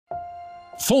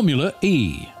Formula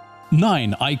E.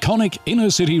 9 iconic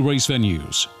inner-city race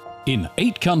venues in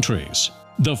 8 countries.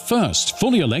 The first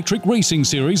fully electric racing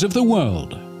series of the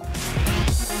world.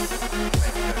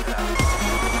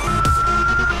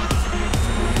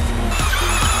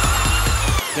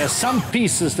 There's some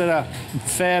pieces that are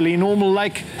fairly normal,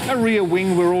 like a rear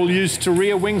wing. We're all used to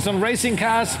rear wings on racing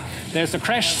cars. There's the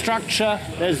crash structure,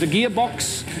 there's the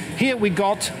gearbox. Here we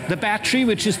got the battery,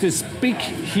 which is this big,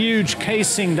 huge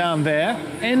casing down there,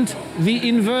 and the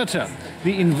inverter.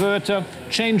 The inverter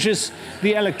changes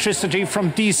the electricity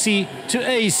from DC to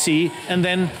AC, and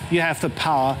then you have the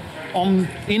power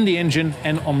in the engine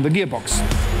and on the gearbox.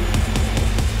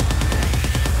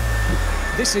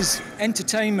 This is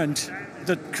entertainment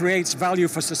that creates value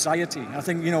for society. I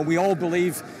think, we all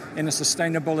believe in a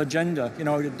sustainable agenda.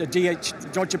 The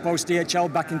Georgia Post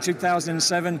DHL back in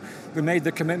 2007, we made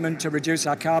the commitment to reduce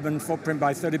our carbon footprint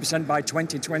by 30% by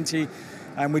 2020,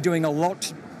 and we're doing a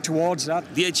lot towards that.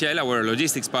 DHL, our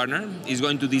logistics partner, is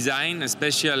going to design a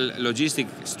special logistic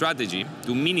strategy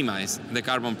to minimize the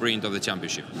carbon print of the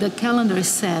championship. The calendar is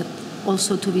set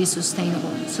also to be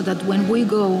sustainable, so that when we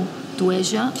go to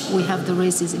Asia, we have the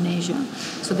races in Asia.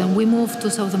 So then we move to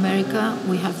South America,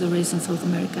 we have the race in South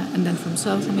America. And then from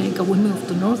South America, we move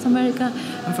to North America.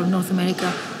 And from North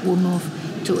America, we'll move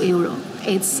to Europe.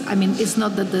 It's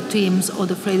not that the teams or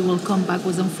the freight will come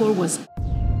backwards and forwards.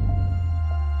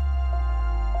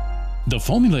 The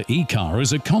Formula E car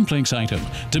is a complex item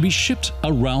to be shipped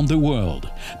around the world.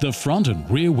 The front and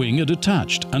rear wing are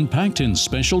detached and packed in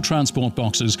special transport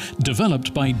boxes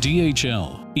developed by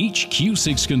DHL. Each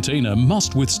Q6 container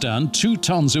must withstand 2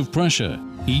 tons of pressure.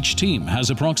 Each team has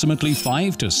approximately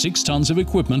 5 to 6 tons of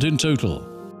equipment in total.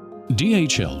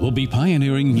 DHL will be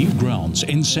pioneering new grounds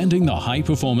in sending the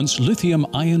high-performance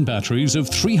lithium-ion batteries of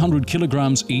 300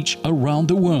 kilograms each around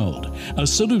the world, a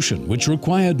solution which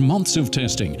required months of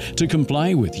testing to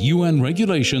comply with UN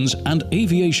regulations and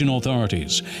aviation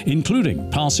authorities, including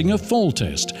passing a fall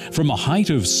test from a height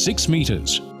of 6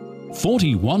 meters.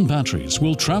 41 batteries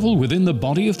will travel within the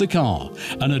body of the car.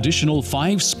 An additional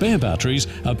 5 spare batteries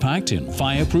are packed in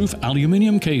fireproof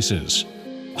aluminium cases.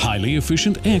 Highly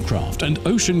efficient aircraft and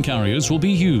ocean carriers will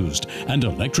be used, and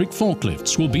electric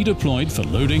forklifts will be deployed for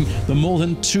loading the more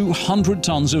than 200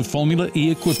 tons of Formula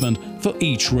E equipment for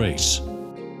each race.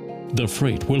 The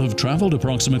freight will have traveled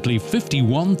approximately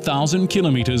 51,000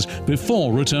 kilometers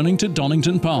before returning to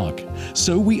Donington Park.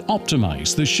 So we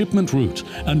optimize the shipment route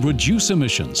and reduce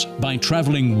emissions by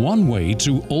traveling one way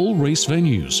to all race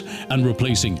venues and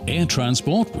replacing air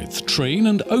transport with train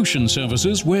and ocean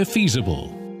services where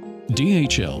feasible.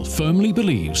 DHL firmly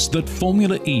believes that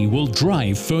Formula E will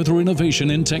drive further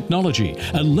innovation in technology,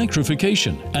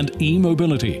 electrification and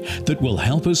e-mobility that will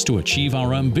help us to achieve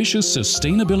our ambitious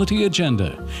sustainability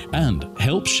agenda and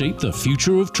help shape the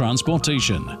future of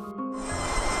transportation.